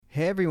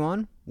Hey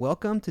everyone,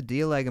 welcome to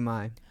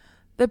Dialegomai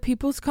The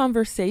People's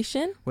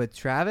Conversation with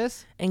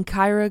Travis and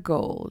Kyra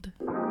Gold.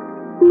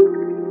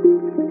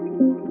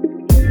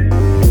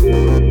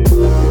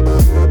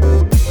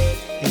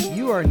 If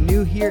you are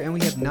new here and we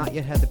have not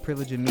yet had the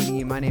privilege of meeting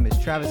you, my name is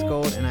Travis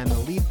Gold and I'm the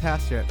lead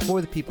pastor at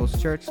For the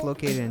People's Church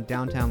located in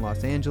downtown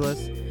Los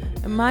Angeles.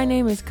 And my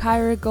name is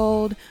Kyra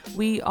Gold.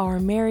 We are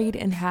married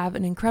and have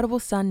an incredible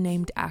son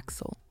named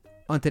Axel.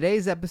 On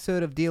today's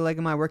episode of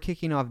Dialegomai, we're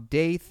kicking off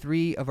day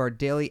 3 of our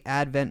daily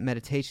Advent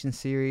meditation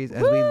series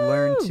as we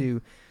learn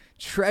to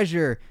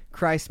treasure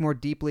Christ more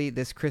deeply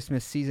this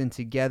Christmas season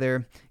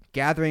together,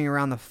 gathering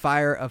around the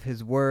fire of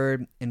His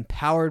Word,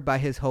 empowered by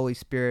His Holy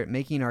Spirit,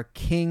 making our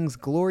King's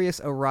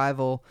glorious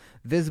arrival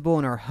visible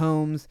in our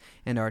homes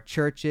and our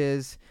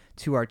churches,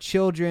 to our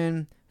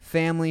children,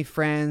 family,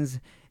 friends,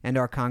 and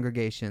our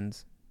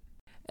congregations.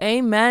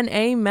 Amen,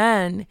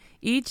 amen.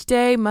 Each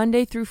day,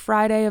 Monday through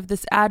Friday of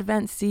this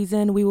Advent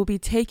season, we will be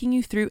taking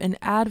you through an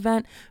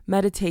Advent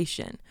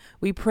meditation.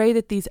 We pray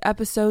that these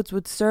episodes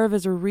would serve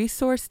as a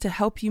resource to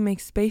help you make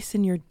space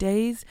in your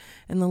days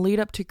in the lead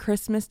up to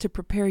Christmas to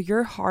prepare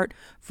your heart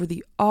for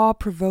the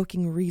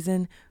awe-provoking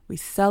reason we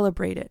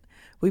celebrate it.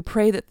 We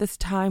pray that this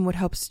time would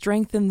help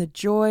strengthen the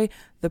joy,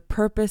 the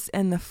purpose,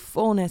 and the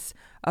fullness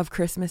of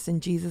Christmas in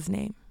Jesus'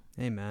 name.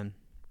 Amen.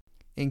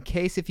 In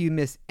case if you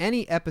missed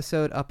any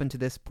episode up until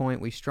this point,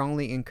 we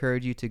strongly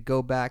encourage you to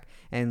go back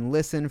and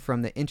listen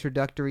from the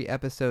introductory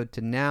episode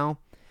to now.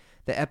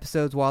 The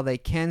episodes, while they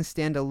can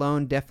stand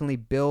alone, definitely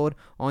build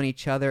on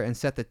each other and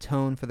set the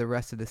tone for the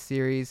rest of the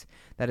series.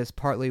 That is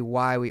partly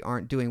why we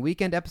aren't doing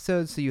weekend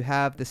episodes, so you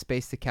have the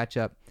space to catch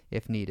up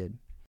if needed.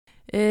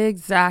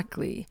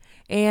 Exactly.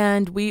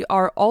 And we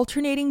are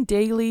alternating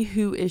daily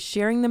who is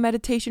sharing the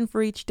meditation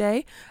for each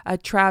day.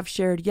 Trav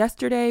shared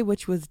yesterday,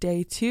 which was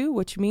day 2,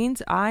 which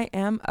means I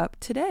am up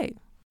today.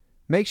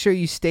 Make sure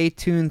you stay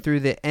tuned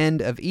through the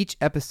end of each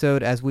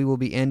episode as we will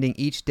be ending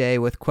each day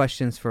with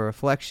questions for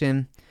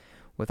reflection.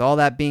 With all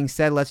that being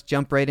said, let's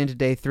jump right into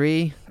day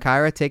 3.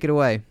 Kyra, take it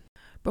away.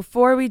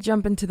 Before we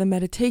jump into the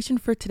meditation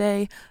for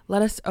today,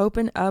 let us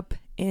open up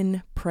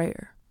in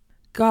prayer.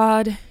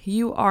 God,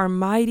 you are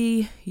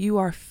mighty, you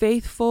are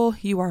faithful,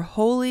 you are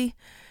holy,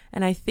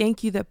 and I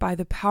thank you that by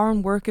the power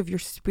and work of your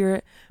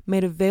Spirit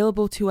made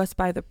available to us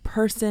by the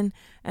person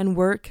and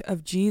work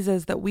of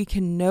Jesus, that we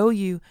can know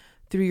you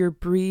through your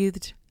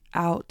breathed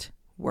out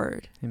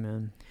word.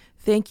 Amen.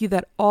 Thank you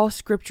that all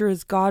scripture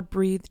is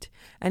God-breathed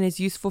and is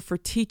useful for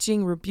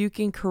teaching,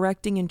 rebuking,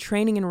 correcting, and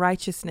training in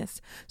righteousness,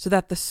 so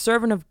that the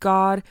servant of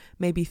God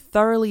may be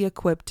thoroughly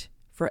equipped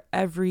for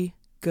every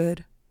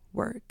good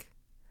work.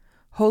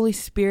 Holy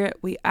Spirit,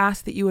 we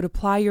ask that you would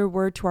apply your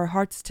word to our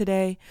hearts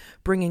today,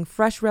 bringing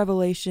fresh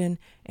revelation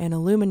and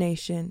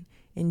illumination.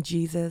 In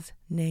Jesus'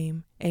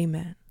 name,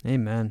 amen.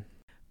 Amen.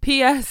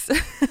 P.S.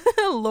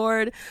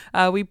 Lord,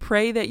 we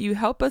pray that you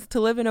help us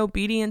to live in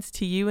obedience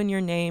to you and your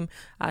name,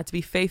 to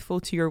be faithful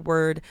to your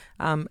word,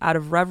 out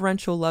of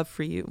reverential love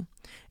for you.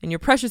 In your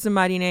precious and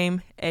mighty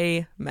name,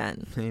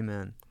 amen.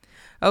 Amen.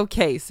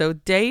 Okay, so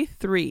day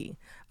 3.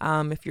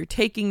 If you're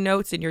taking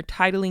notes and you're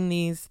titling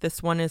these,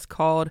 this one is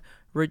called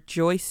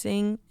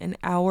Rejoicing in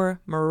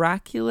Our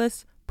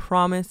Miraculous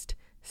Promised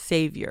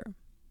Savior.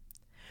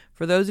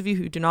 For those of you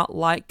who do not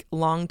like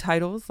long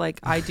titles like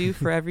I do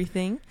for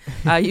everything,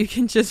 you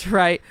can just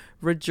write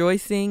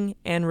Rejoicing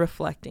and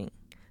Reflecting.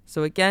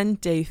 So again,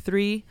 day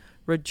 3,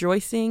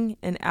 Rejoicing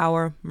in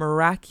Our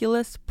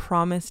Miraculous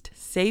Promised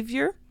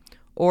Savior,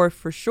 or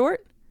for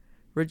short,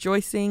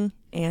 Rejoicing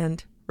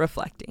and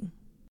Reflecting.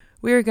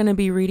 We are going to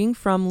be reading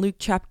from Luke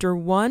chapter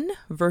 1,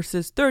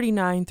 verses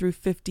 39 through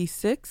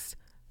 56.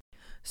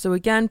 So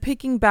again,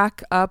 picking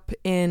back up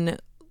in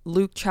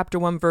Luke chapter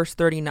 1, verse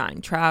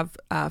 39.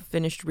 Trav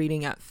finished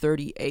reading at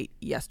 38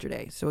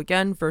 yesterday. So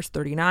again, verse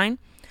 39.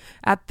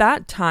 At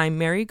that time,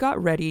 Mary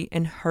got ready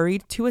and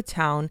hurried to a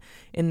town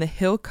in the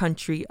hill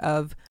country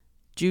of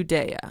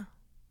Judea,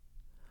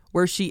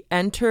 where she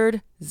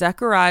entered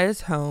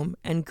Zechariah's home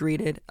and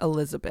greeted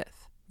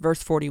Elizabeth.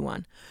 Verse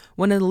 41.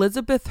 When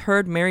Elizabeth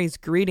heard Mary's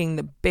greeting,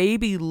 the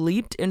baby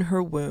leaped in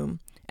her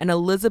womb, and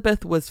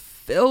Elizabeth was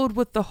filled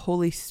with the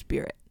Holy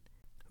Spirit.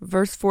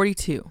 Verse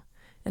 42.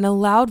 In a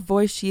loud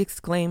voice she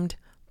exclaimed,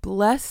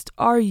 "Blessed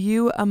are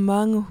you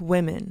among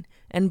women,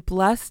 and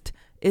blessed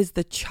is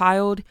the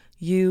child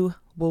you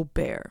will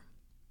bear.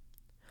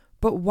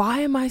 But why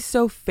am I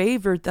so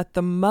favored that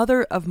the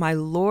mother of my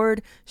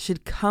Lord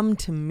should come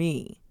to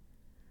me?"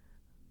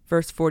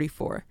 Verse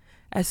 44.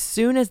 As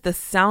soon as the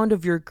sound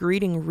of your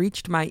greeting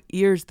reached my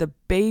ears, the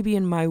baby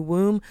in my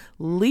womb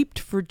leaped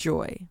for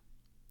joy.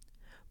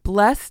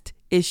 Blessed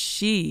is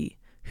she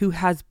who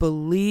has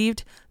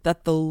believed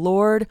that the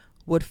Lord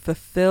would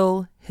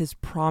fulfill his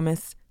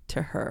promise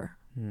to her.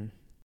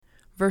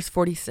 Verse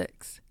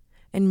 46.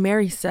 And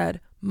Mary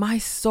said, "My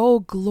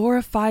soul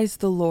glorifies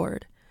the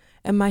Lord,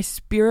 and my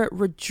spirit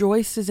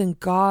rejoices in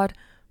God,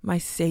 my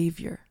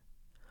Savior,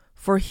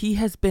 for he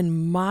has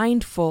been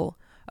mindful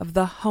of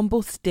the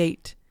humble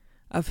state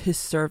of his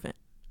servant.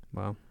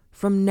 Wow.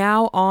 From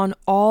now on,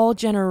 all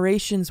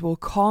generations will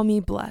call me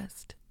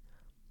blessed.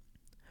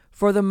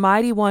 For the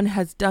Mighty One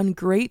has done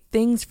great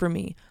things for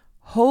me.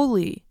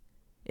 Holy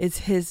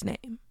is his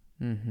name.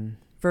 Mm-hmm.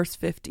 Verse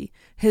 50.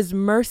 His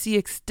mercy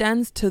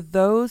extends to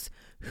those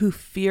who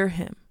fear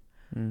him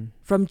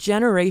from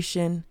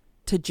generation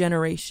to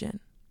generation.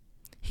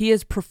 He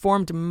has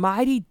performed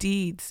mighty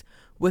deeds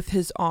with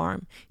his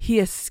arm. He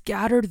has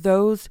scattered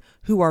those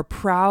who are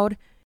proud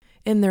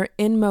in their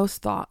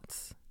inmost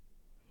thoughts.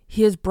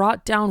 He has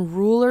brought down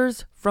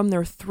rulers from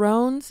their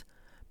thrones,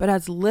 but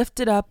has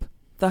lifted up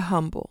the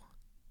humble.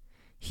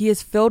 He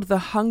has filled the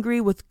hungry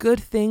with good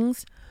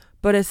things,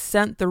 but has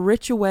sent the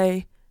rich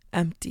away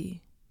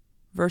empty.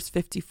 Verse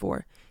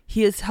 54.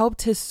 He has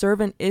helped his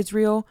servant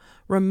Israel,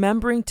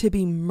 remembering to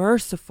be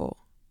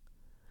merciful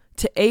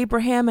to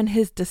Abraham and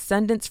his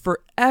descendants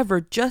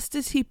forever, just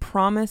as he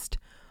promised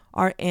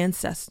our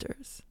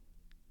ancestors.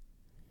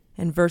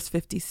 In verse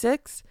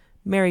 56,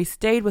 Mary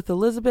stayed with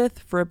Elizabeth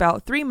for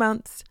about 3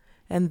 months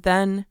and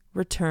then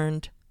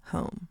returned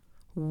home.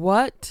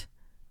 What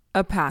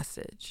a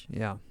passage.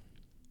 Yeah.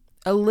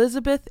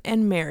 Elizabeth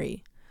and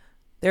Mary,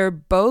 they're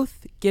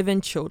both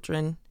given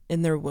children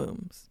in their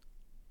wombs.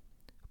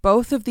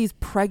 Both of these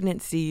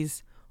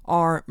pregnancies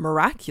are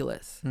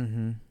miraculous.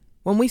 Mm-hmm.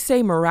 When we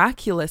say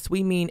miraculous,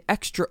 we mean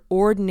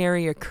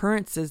extraordinary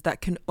occurrences that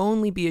can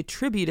only be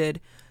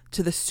attributed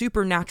to the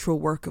supernatural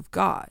work of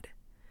God.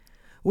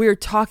 We are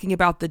talking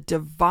about the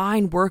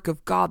divine work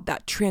of God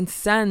that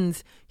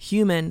transcends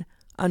human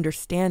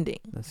understanding.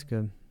 That's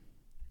good.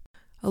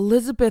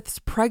 Elizabeth's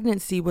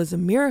pregnancy was a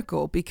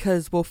miracle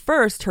because, well,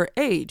 first, her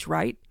age,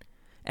 right?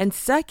 And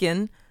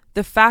second,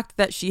 the fact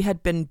that she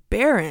had been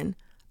barren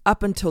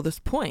up until this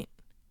point.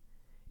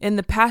 In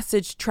the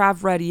passage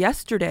Trav read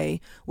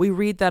yesterday, we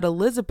read that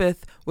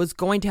Elizabeth was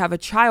going to have a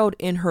child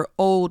in her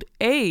old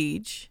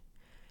age,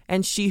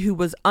 and she who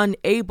was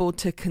unable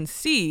to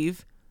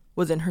conceive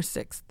was in her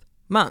 6th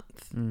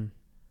month.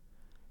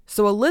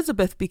 So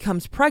Elizabeth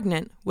becomes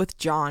pregnant with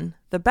John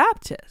the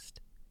Baptist.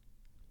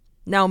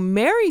 Now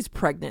Mary's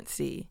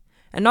pregnancy,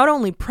 and not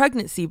only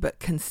pregnancy but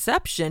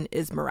conception,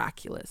 is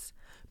miraculous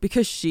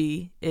because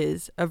she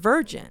is a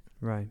virgin.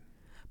 Right.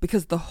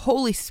 Because the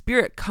Holy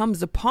Spirit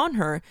comes upon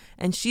her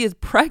and she is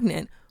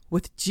pregnant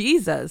with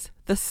Jesus,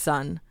 the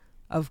Son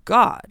of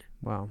God.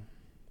 Wow.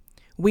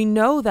 We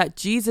know that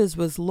Jesus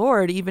was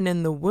Lord even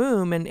in the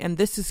womb, and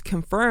this is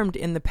confirmed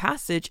in the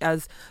passage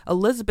as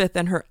Elizabeth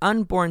and her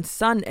unborn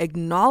son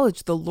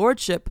acknowledge the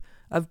lordship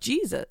of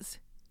Jesus,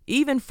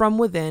 even from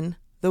within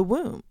the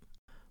womb.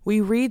 We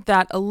read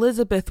that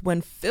Elizabeth, when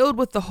filled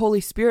with the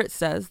Holy Spirit,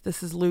 says,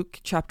 this is Luke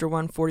chapter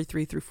 1,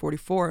 43 through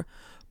 44,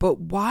 "But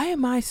why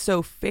am I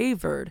so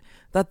favored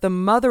that the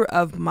mother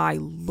of my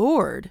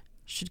Lord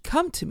should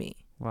come to me?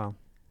 Wow.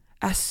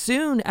 As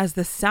soon as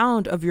the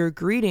sound of your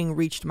greeting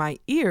reached my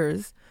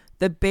ears,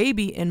 the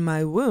baby in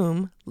my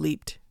womb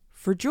leaped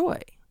for joy."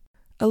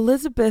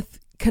 Elizabeth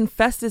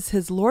confesses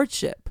his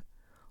lordship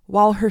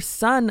while her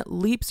son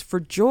leaps for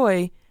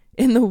joy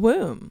in the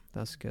womb.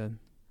 That's good.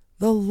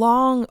 The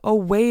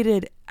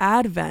long-awaited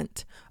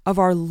advent of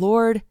our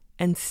Lord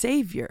and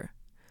Savior,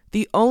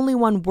 the only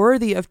one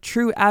worthy of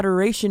true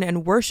adoration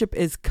and worship,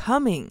 is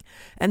coming,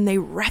 and they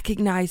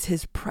recognize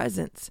his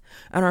presence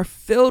and are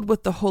filled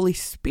with the Holy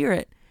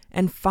Spirit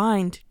and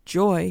find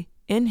joy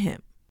in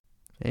him.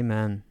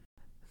 Amen.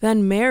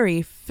 Then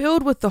Mary,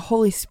 filled with the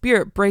Holy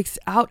Spirit, breaks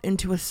out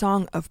into a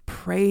song of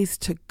praise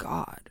to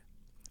God,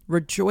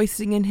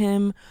 rejoicing in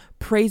him,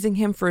 praising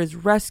him for his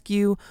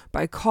rescue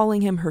by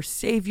calling him her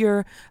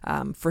Savior,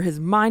 for his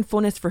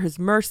mindfulness, for his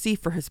mercy,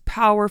 for his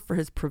power, for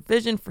his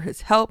provision, for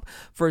his help,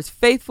 for his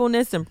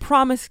faithfulness and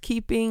promise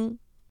keeping.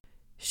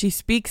 She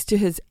speaks to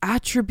his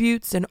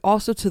attributes and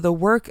also to the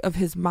work of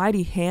his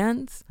mighty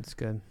hands. That's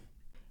good.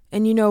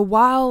 And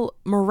while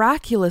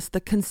miraculous,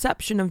 the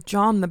conception of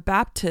John the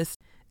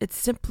Baptist, it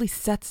simply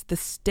sets the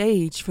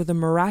stage for the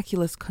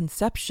miraculous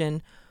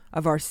conception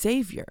of our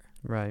Savior.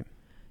 Right.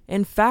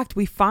 In fact,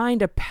 we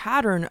find a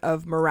pattern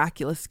of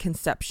miraculous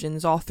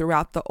conceptions all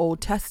throughout the Old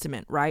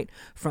Testament, right?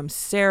 From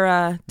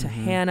Sarah to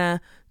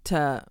Hannah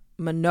to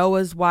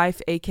Manoah's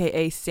wife,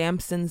 aka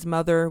Samson's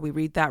mother. We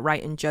read that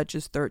right in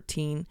Judges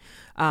 13.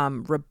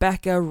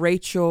 Rebecca,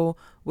 Rachel,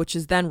 which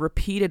is then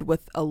repeated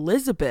with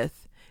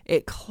Elizabeth.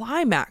 It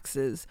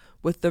climaxes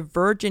with the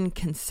virgin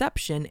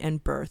conception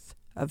and birth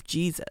of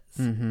Jesus.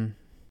 Mm-hmm.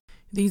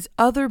 These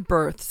other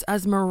births,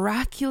 as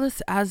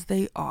miraculous as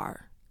they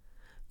are,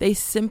 they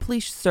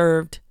simply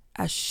served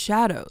as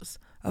shadows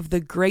of the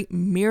great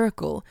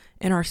miracle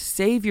in our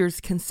Savior's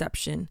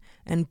conception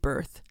and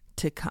birth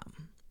to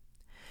come.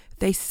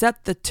 They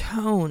set the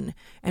tone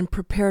and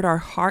prepared our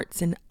hearts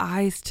and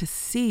eyes to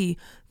see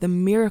the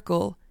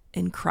miracle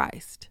in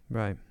Christ.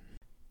 Right.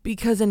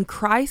 Because in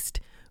Christ,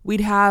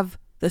 we'd have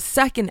the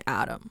second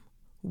Adam,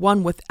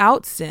 one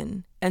without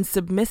sin and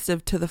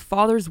submissive to the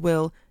Father's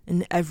will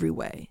in every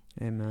way.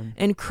 Amen.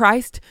 In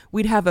Christ,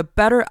 we'd have a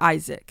better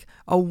Isaac,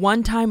 a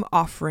one-time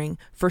offering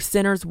for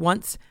sinners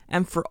once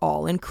and for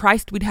all. In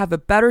Christ, we'd have a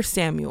better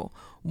Samuel,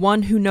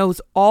 one who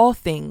knows all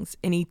things,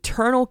 an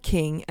eternal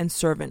king and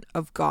servant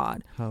of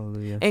God.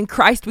 Hallelujah. In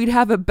Christ, we'd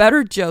have a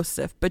better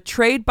Joseph,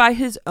 betrayed by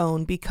his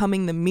own,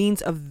 becoming the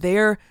means of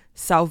their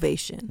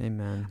salvation.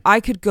 Amen. I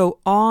could go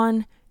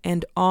on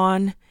and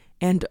on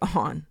and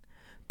on,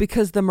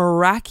 because the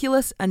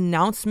miraculous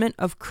announcement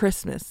of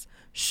Christmas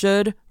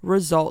should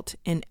result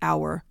in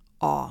our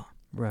awe.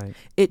 Right.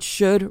 It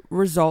should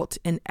result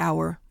in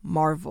our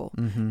marvel.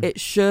 Mm-hmm. It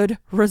should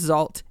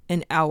result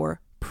in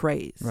our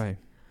praise. Right.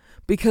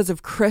 Because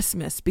of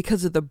Christmas,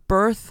 because of the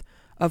birth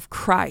of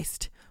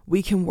Christ,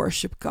 we can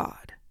worship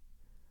God.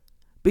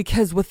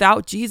 Because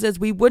without Jesus,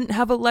 we wouldn't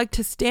have a leg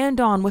to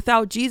stand on.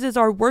 Without Jesus,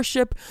 our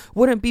worship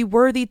wouldn't be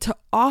worthy to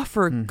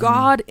offer. Mm-hmm.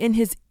 God, in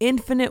his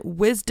infinite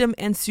wisdom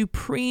and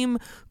supreme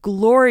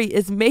glory,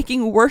 is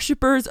making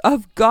worshipers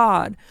of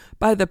God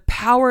by the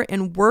power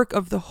and work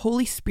of the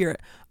Holy Spirit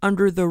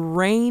under the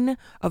reign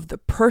of the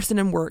person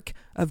and work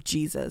of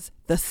Jesus,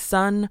 the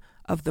Son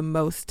of the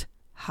Most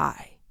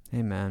High.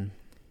 Amen.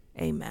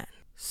 Amen.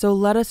 So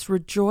let us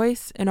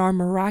rejoice in our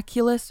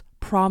miraculous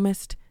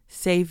promised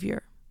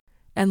Savior,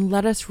 and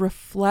let us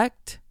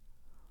reflect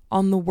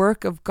on the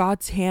work of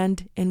God's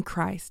hand in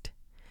Christ,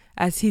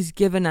 as he's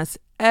given us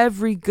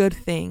every good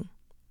thing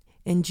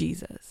in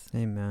Jesus.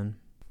 Amen.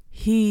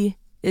 He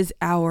is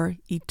our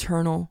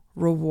eternal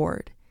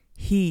reward.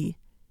 He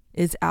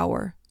is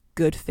our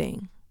good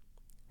thing.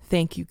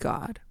 Thank you,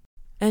 God.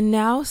 And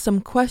now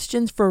some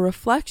questions for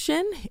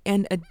reflection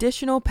and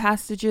additional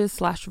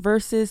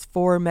passages/verses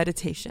for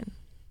meditation.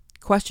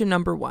 Question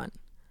number 1.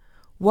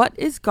 What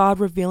is God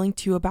revealing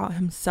to you about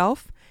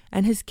himself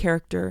and his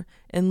character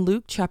in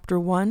Luke chapter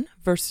 1,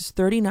 verses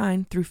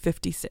 39 through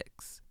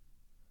 56?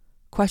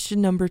 Question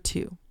number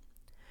 2.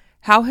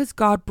 How has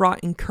God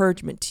brought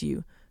encouragement to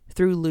you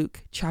through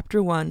Luke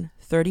chapter 1,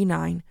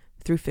 39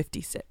 through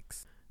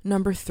 56?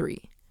 Number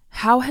 3.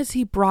 How has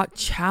he brought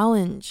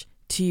challenge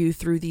to you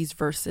through these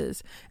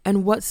verses,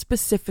 and what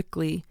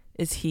specifically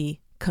is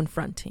he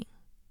confronting?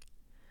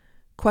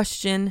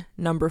 Question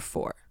number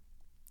 4.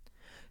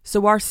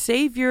 So our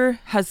Savior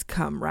has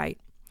come, right?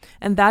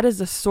 And that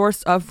is a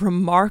source of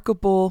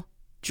remarkable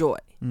joy.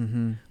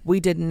 Mm-hmm. We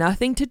did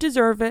nothing to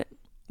deserve it.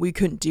 We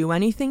couldn't do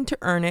anything to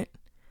earn it.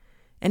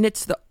 And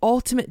it's the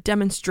ultimate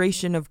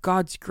demonstration of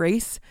God's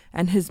grace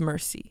and his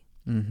mercy,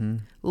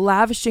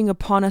 lavishing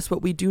upon us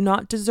what we do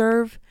not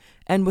deserve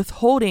and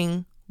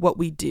withholding what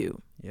we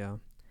do. Yeah.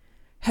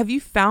 Have you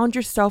found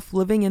yourself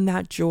living in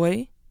that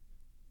joy?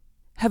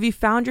 Have you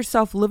found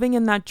yourself living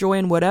in that joy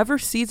in whatever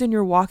season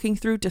you're walking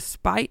through,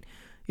 despite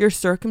your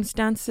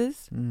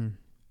circumstances?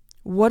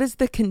 What is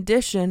the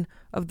condition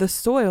of the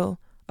soil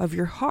of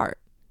your heart?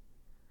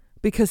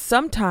 Because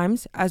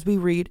sometimes, as we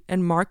read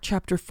in Mark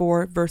chapter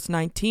 4, verse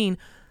 19,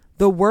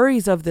 the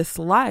worries of this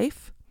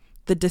life,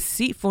 the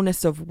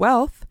deceitfulness of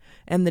wealth,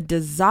 and the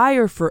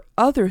desire for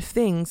other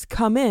things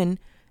come in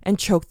and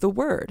choke the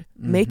word,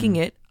 making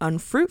it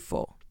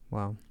unfruitful.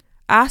 Wow.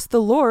 Ask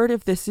the Lord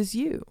if this is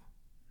you.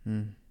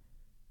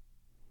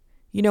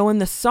 You know, in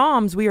the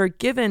Psalms, we are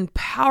given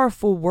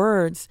powerful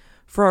words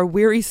for our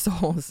weary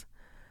souls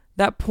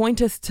that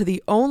point us to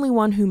the only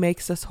one who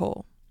makes us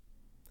whole.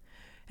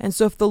 And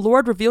so if the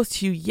Lord reveals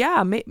to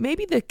you,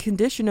 maybe the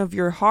condition of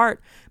your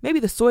heart, maybe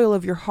the soil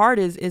of your heart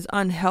is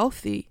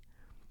unhealthy,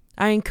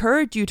 I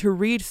encourage you to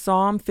read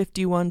Psalm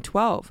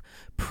 51:12.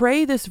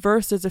 Pray this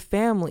verse as a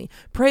family.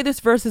 Pray this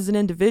verse as an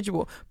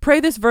individual. Pray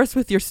this verse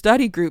with your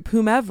study group,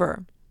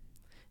 whomever.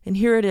 And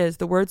here it is,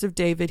 the words of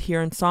David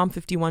here in Psalm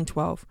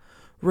 51:12.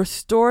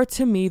 Restore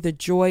to me the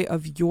joy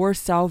of your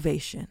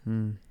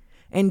salvation,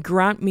 and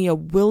grant me a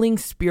willing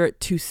spirit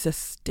to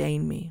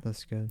sustain me.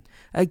 That's good.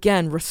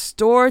 Again,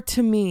 restore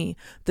to me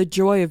the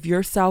joy of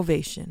your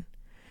salvation,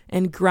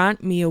 and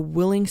grant me a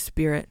willing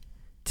spirit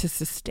to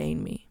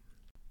sustain me.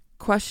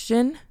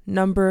 Question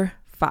number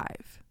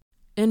 5.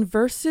 In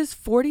verses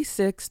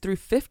 46 through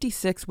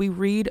 56, we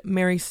read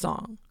Mary's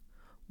song.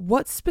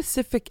 What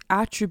specific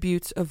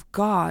attributes of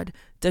God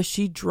does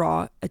she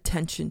draw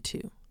attention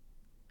to?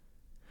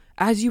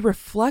 As you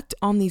reflect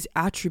on these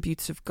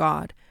attributes of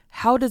God,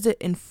 how does it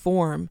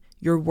inform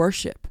your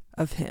worship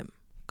of him?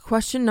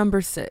 Question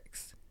number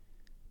 6.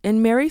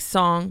 In Mary's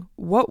song,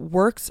 what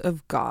works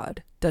of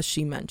God does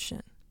she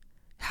mention?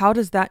 How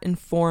does that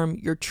inform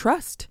your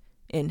trust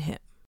in him?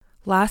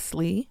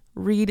 Lastly,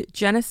 read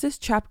Genesis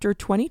chapter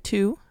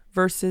 22,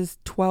 verses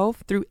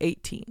 12 through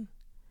 18.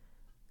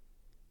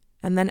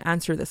 And then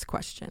answer this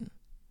question.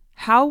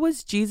 How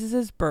was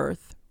Jesus'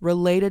 birth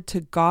related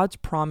to God's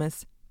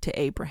promise to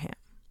Abraham?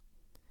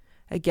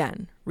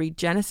 Again, read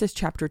Genesis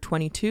chapter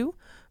 22,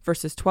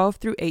 verses 12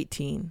 through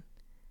 18,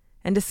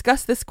 and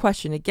discuss this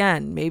question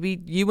again.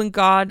 Maybe you and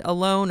God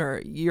alone,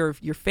 or your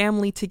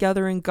family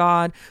together in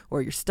God,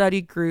 or your study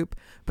group.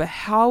 But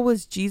how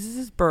was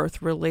Jesus'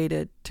 birth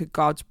related to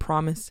God's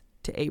promise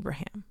to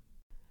Abraham?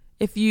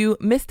 If you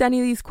missed any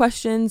of these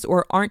questions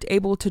or aren't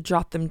able to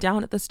jot them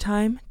down at this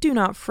time, do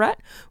not fret.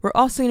 We're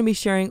also going to be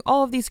sharing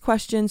all of these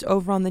questions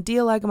over on the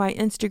Dialegami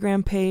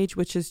Instagram page,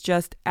 which is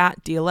just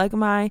at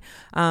Dialegami.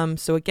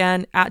 So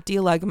again, at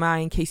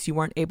Dialegami, in case you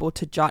weren't able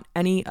to jot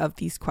any of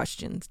these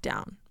questions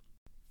down.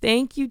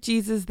 Thank you,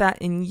 Jesus, that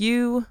in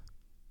you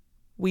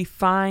we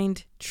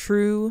find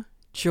true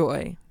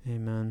joy.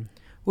 Amen.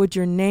 Would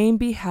your name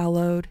be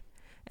hallowed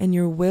and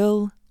your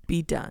will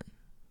be done.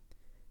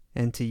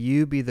 And to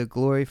you be the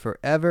glory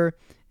forever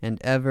and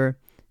ever.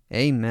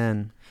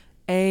 Amen.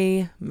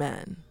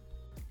 Amen.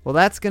 Well,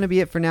 that's going to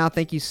be it for now.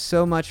 Thank you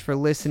so much for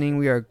listening.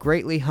 We are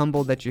greatly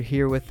humbled that you're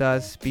here with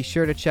us. Be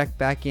sure to check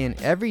back in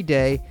every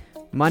day,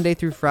 Monday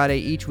through Friday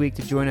each week,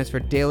 to join us for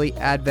daily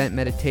Advent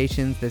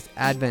meditations this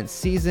Advent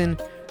season,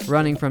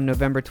 running from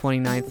November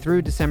 29th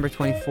through December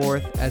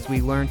 24th, as we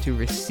learn to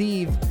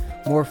receive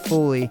more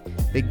fully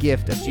the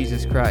gift of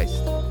Jesus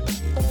Christ.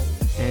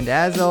 And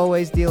as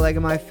always,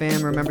 Dialegami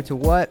fam, remember to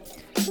what?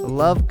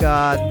 Love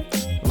God,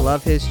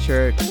 love His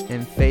church,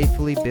 and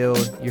faithfully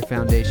build your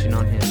foundation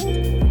on Him.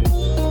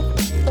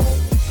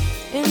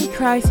 In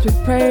Christ,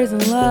 with prayers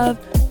and love,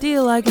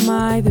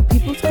 Dialegami, the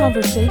People's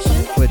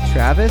Conversation, With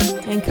Travis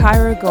and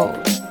Kyra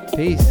Gold.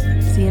 Peace.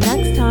 See you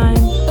next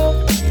time.